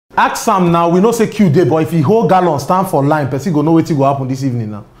ask Sam now, we know say Q day, but if you hold gallon, stand for line, person go know what will happen this evening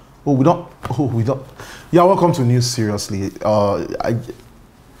now. Oh, we don't. Yeah, welcome to News Seriously.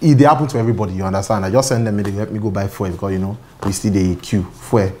 It they happen to everybody, you understand? I just send them, they help me go buy fuel because, you know, we see the queue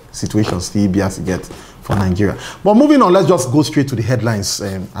fuel situation still be as it gets for Nigeria. But moving on, let's just go straight to the headlines.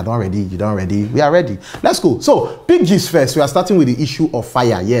 I don't ready, you don't ready, we are ready. Let's go. So, big gist first. We are starting with the issue of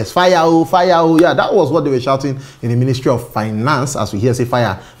fire. Yes, fire, oh, fire, oh. Yeah, that was what they were shouting in the Ministry of Finance as we hear say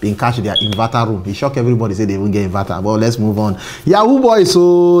fire being catch in their inverter room. They shock everybody, say they won't get inverter. But let's move on. Yahoo boys,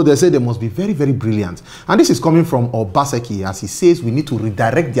 so they say they must be very, very brilliant. And this is coming from Obaseki as he says we need to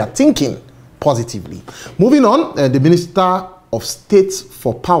redirect their thinking positively. Moving on, the Minister of State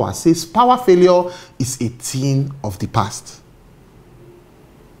for Power says power failure is a thing of the past.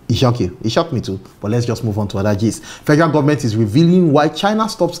 It shocked you. It shocked me too. But let's just move on to other gist. Federal government is revealing why China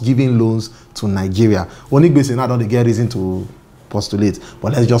stops giving loans to Nigeria. Onigbe now don't get reason to postulate.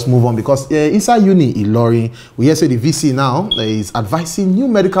 But let's just move on because inside Uni Ilorin, we hear say the VC now is advising new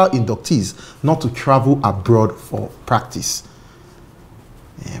medical inductees not to travel abroad for practice.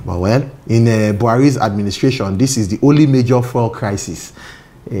 But well, in Buhari's administration, this is the only major fuel crisis.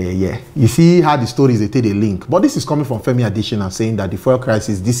 Yeah, you see how the stories they take a link. But this is coming from Femi Adesina saying that the fuel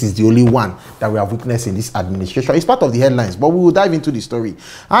crisis, this is the only one that we have witnessed in this administration. It's part of the headlines, but we will dive into the story.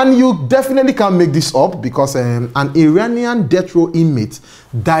 And you definitely can't make this up because an Iranian death row inmate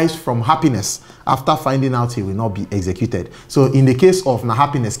dies from happiness after finding out he will not be executed. So in the case of Na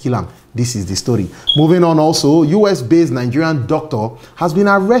Happiness Kill Am, this is the story. Moving on also, US-based Nigerian doctor has been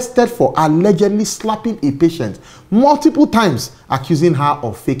arrested for allegedly slapping a patient multiple times, accusing her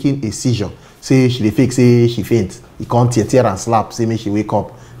of faking a seizure. Say she dey fake, say she faint. He can't tear and slap, say make she wake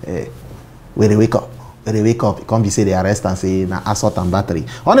up. When they wake up, it can't be say they arrest and say na assault and battery.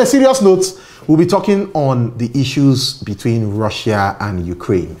 On a serious note, we'll be talking on the issues between Russia and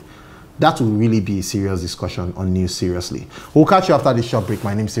Ukraine. That will really be a serious discussion on News Seriously. We'll catch you after this short break.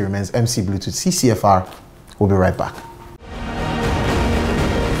 My name still remains MC Bluetooth CCFR. We'll be right back.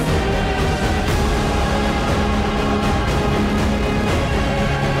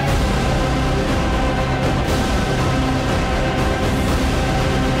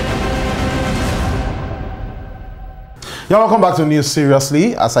 Yeah, welcome back to News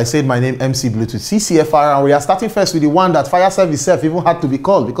Seriously. As I said, my name MC Bluetooth CCFR, and we are starting first with the one that fire service itself even had to be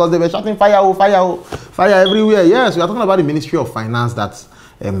called because they were shouting fire, oh, fire, oh, fire everywhere. Yes, we are talking about the Ministry of Finance that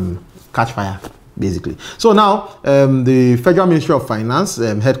catch fire, basically. So now, the Federal Ministry of Finance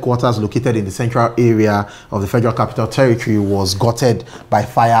headquarters located in the central area of the Federal Capital Territory was gutted by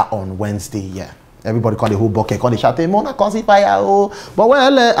fire on Wednesday. Yeah. Everybody call the whole bucket, call the shouting, Mona cause fire, oh. But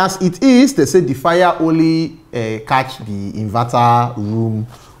well, as it is, they said the fire only catch the inverter room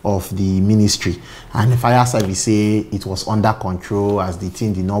of the ministry. And the fire service say it was under control as the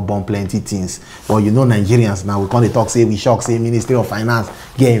thing did not burn plenty things. But you know Nigerians now, we can't talk, say we shock, say Ministry of Finance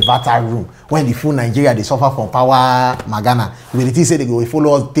get inverter room. When the full Nigeria, they suffer from power magana. When the thing say they go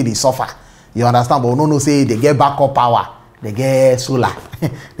follow us till they suffer. You understand? But no, say they get backup power. They get solar.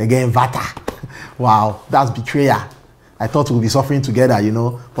 They get inverter. Wow, that's betrayal. I thought we'll be suffering together, you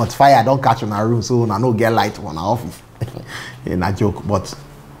know, but fire don't catch on our room, so I no get light on our office. In a joke, but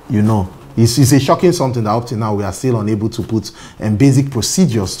you know, it's a shocking something that up to now we are still unable to put basic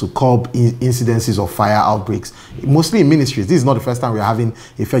procedures to curb incidences of fire outbreaks, mostly in ministries. This is not the first time we are having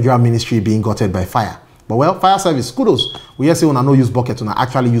a federal ministry being gutted by fire. But well, fire service, kudos. We hear say when I no use bucket, when I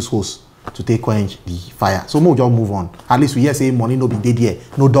actually use hose to take quench the fire. So we'll just move on. At least we hear say money no be dead here,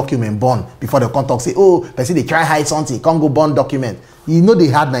 no document born before the contact say, oh, person they try hide something, can't go burn document. You know they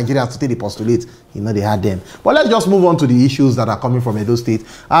had Nigerians to take the postulate. You know they had them. But let's just move on to the issues that are coming from Edo State.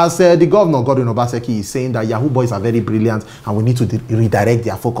 As the governor, Godwin Obaseki, is saying that Yahoo boys are very brilliant and we need to redirect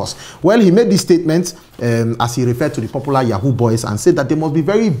their focus. Well, he made this statement as he referred to the popular Yahoo boys and said that they must be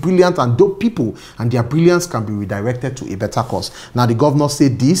very brilliant and dope people and their brilliance can be redirected to a better cause. Now, the governor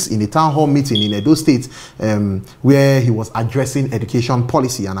said this in a town hall meeting in Edo State where he was addressing education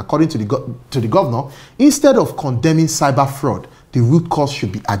policy. And according to the governor, instead of condemning cyber fraud, the root cause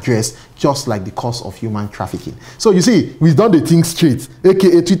should be addressed, just like the cause of human trafficking. So you see, we've done the thing straight,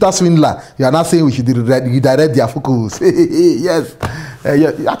 aka Twitter swindler. You are not saying we should redirect their focus. Yes.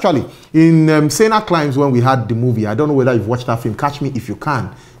 Yeah, actually, in Sena Climbs, when we had the movie, I don't know whether you've watched that film, Catch Me If You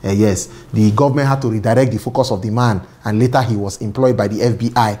Can. Yes, the government had to redirect the focus of the man, and later he was employed by the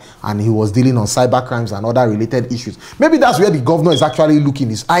FBI, and he was dealing on cyber crimes and other related issues. Maybe that's where the governor is actually looking,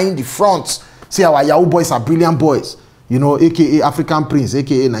 is eyeing the front. See, our Yahoo boys are brilliant boys. You know, aka African prince,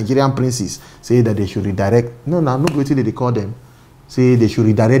 aka Nigerian princes, say that they should redirect. No, what they call them. Say they should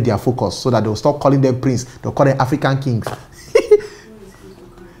redirect their focus so that they'll stop calling them prince. They'll call them African kings.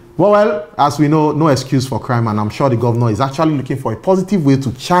 Well, as we know, no excuse for crime, and I'm sure the governor is actually looking for a positive way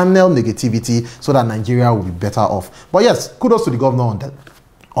to channel negativity so that Nigeria will be better off. But yes, kudos to the governor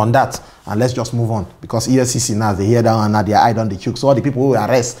on that. And let's just move on, because EFCC now, they hear that and now their eye on the choke. So all the people who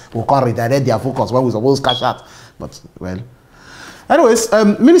arrest will come redirect their focus when we're supposed to cash out. But, well. Anyways,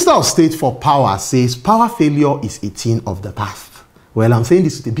 Minister of State for Power says power failure is a thing of the past. Well, I'm saying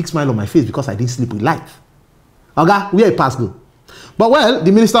this with a big smile on my face because I didn't sleep with light. Okay, we are a past though. But well,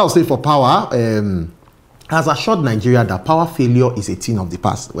 the Minister of State for Power has assured Nigeria that power failure is a thing of the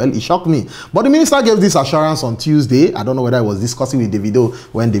past. Well, it shocked me. But the minister gave this assurance on Tuesday. I don't know whether I was discussing with Davido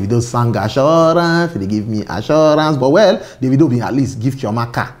when Davido sang assurance. They give me assurance. But well, Davido being at least give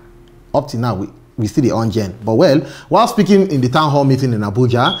Chioma car. Up to now, we still the on-gen. But well, while speaking in the town hall meeting in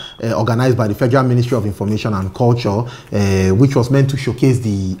Abuja, organized by the Federal Ministry of Information and Culture, which was meant to showcase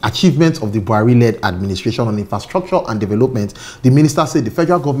the achievements of the Buhari-led administration on infrastructure and development, the minister said the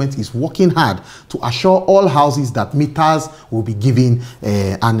federal government is working hard to assure all houses that meters will be given,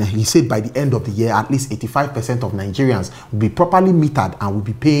 and he said by the end of the year, at least 85% of Nigerians will be properly metered and will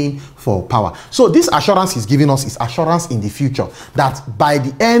be paying for power. So this assurance he's giving us is assurance in the future that by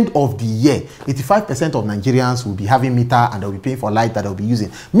the end of the year, 85% of Nigerians will be having meter and they'll be paying for light that they'll be using.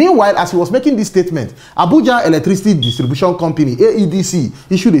 Meanwhile, as he was making this statement, Abuja Electricity Distribution Company,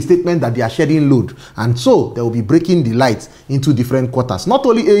 AEDC, issued a statement that they are shedding load. And so they will be breaking the lights into different quarters. Not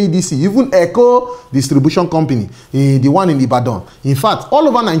only AEDC, even Echo Distribution Company, the one in Ibadan. In fact, all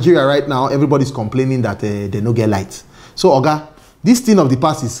over Nigeria right now, everybody's complaining that they don't get lights. So, Oga, this thing of the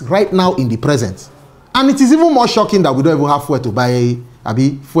past is right now in the present. And it is even more shocking that we don't even have fuel to buy,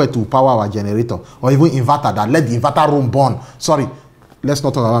 fuel to power our generator, or even inverter that let the inverter room burn. Sorry, let's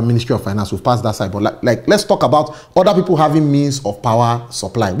not talk about Ministry of Finance. We've passed that side, but like let's talk about other people having means of power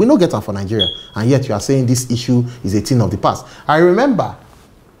supply. We don't get them for Nigeria, and yet you are saying this issue is a thing of the past. I remember,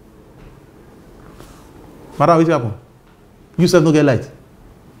 madam, what happened? You said no get light.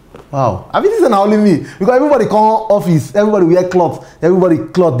 Wow, I mean, this is not only me, because everybody come office, everybody wear cloth, everybody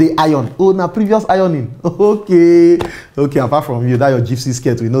cloth they iron. Oh, now previous ironing. Okay, apart from you, that your gypsy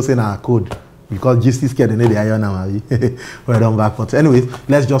skirt, we know say na code, because gypsy skirt they need the iron now. Well done back. But anyways,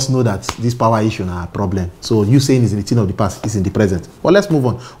 let's just know that this power issue is a problem. So you saying is in the thing of the past, is in the present. Well, let's move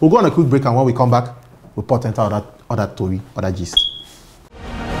on. We'll go on a quick break, and when we come back, we'll put into other story, other gist.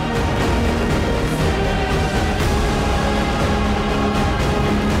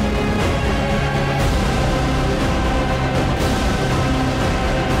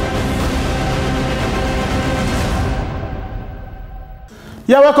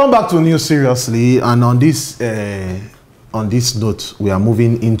 Yeah, welcome back to News Seriously, and on this note, we are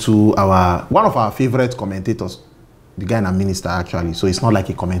moving into one of our favorite commentators, the guy and a minister actually. So it's not like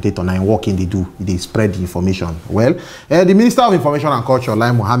a commentator now. In working they spread the information. Well, the Minister of Information and Culture,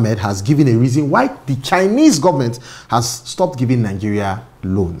 Lai Mohammed, has given a reason why the Chinese government has stopped giving Nigeria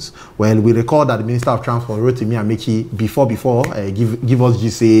loans. Well, we recall that the Minister of Transport, Rotimi Amechi, before give us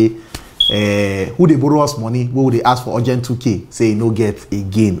GSA. Who they borrow us money, who they ask for urgent 2K, say no get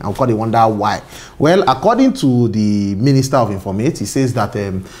again. Of course, they wonder why. Well, according to the Minister of Information, he says that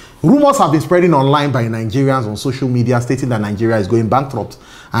rumors have been spreading online by Nigerians on social media stating that Nigeria is going bankrupt.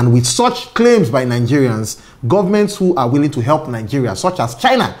 And with such claims by Nigerians, governments who are willing to help Nigeria, such as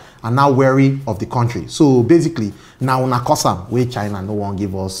China, are now wary of the country. So basically, now na kosam where China no one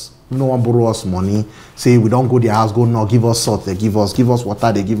give us. No one borrow us money. Say we don't go their house, go no, give us salt, they give us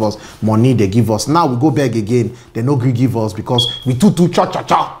water, they give us money, they give us. Now we go beg again, they no agree give us because we too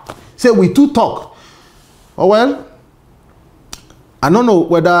cha. Say we too talk. Oh well, I don't know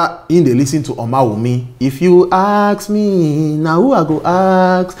whether in they listen to Oma Wumi. If you ask me, now who I go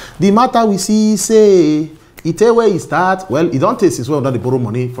ask? The matter we see say, it tell where it start. Well, it don't take since we don't borrow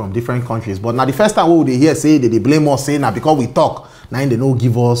money from different countries. But now the first time we they hear say they blame us, say now because we talk. Now they don't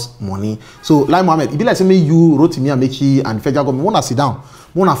give us money. So, like Mohammed, it be like say me, you, Rotimi Amechi, and federal government wanna sit down,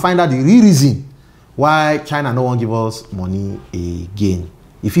 wanna find out the real reason why China no one give us money again.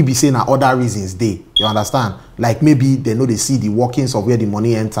 If you be saying other reasons, you understand? Like maybe they know they see the workings of where the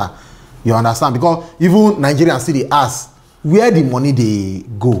money enter. You understand? Because even Nigerians still they ask where the money they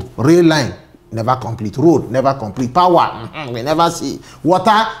go. Rail line never complete, road never complete, power we never see,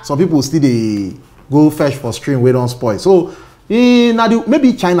 water. Some people still they go fetch for stream we don't spoil. So.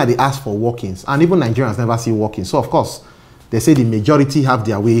 Maybe China they ask for workings, and even Nigerians never see workings. So of course, they say the majority have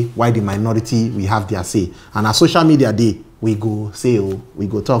their way, while the minority we have their say. And our social media day, we go say we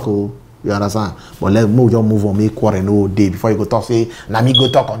go talk you understand? But let's move on, make quarrel no day before you go talk. Say, let me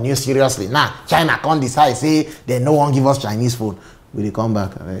go talk on News Seriously. Nah, China can't decide. Say they no one give us Chinese food. Will they come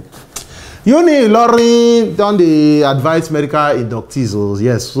back? Right? Uni Lauren done the advanced medical inductees. Oh,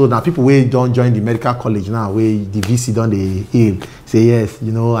 yes. So now people wey don't join the medical college now, where the VC done the hail. Say yes,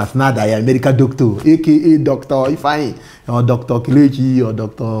 you know, as not I am medical doctor, aka Dr. Ifeanyi, or Dr. Kilechi, or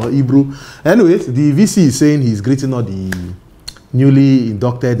Dr. Ibru. Anyways, the VC is saying he's greeting all the newly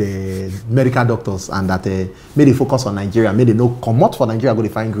inducted medical doctors and that may they focus on Nigeria, may they no come out for Nigeria, go to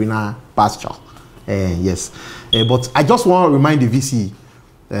find greener pasture. Yes. But I just want to remind the VC,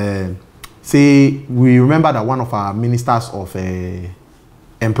 say we remember that one of our ministers of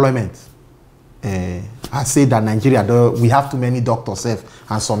employment has said that Nigeria, we have too many doctors,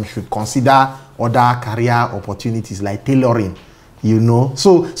 and some should consider other career opportunities like tailoring, you know.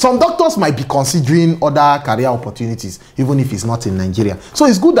 So some doctors might be considering other career opportunities, even if it's not in Nigeria. So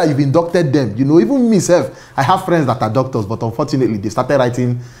it's good that you've inducted them. You know, even myself, I have friends that are doctors, but unfortunately, they started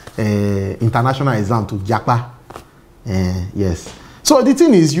writing international exam to Japa. Yes. So the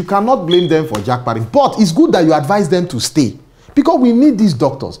thing is, you cannot blame them for jackpotting, but it's good that you advise them to stay because we need these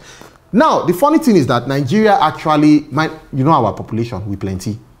doctors. Now, the funny thing is that Nigeria actually, you know, our population, we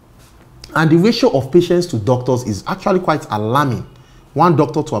plenty. And the ratio of patients to doctors is actually quite alarming. One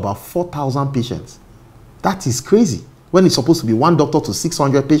doctor to about 4,000 patients. That is crazy. When it's supposed to be one doctor to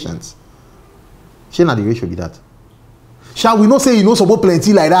 600 patients. Shall the ratio be that? Shall we not say you know suppose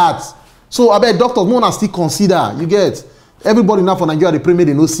plenty like that? So I bet doctors, no one still consider. You get everybody now for Nigeria, they pray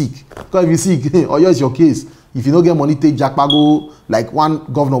they no sick. Because if you sick, or yours your case. If you don't get money, take jackpago, like one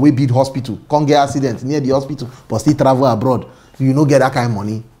governor will build hospital, can't get accident near the hospital, but still travel abroad. You don't get that kind of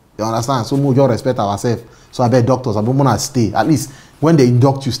money. You understand? So we just respect ourselves. So I bet doctors, I want to stay. At least when they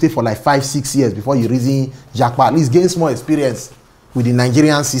induct you, stay for like 5-6 years before you reason jackpot. At least gain small experience with the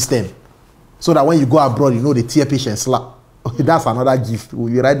Nigerian system. So that when you go abroad, you know the tier patient slap. Okay, that's another gift.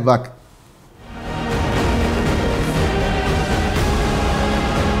 We'll be right back.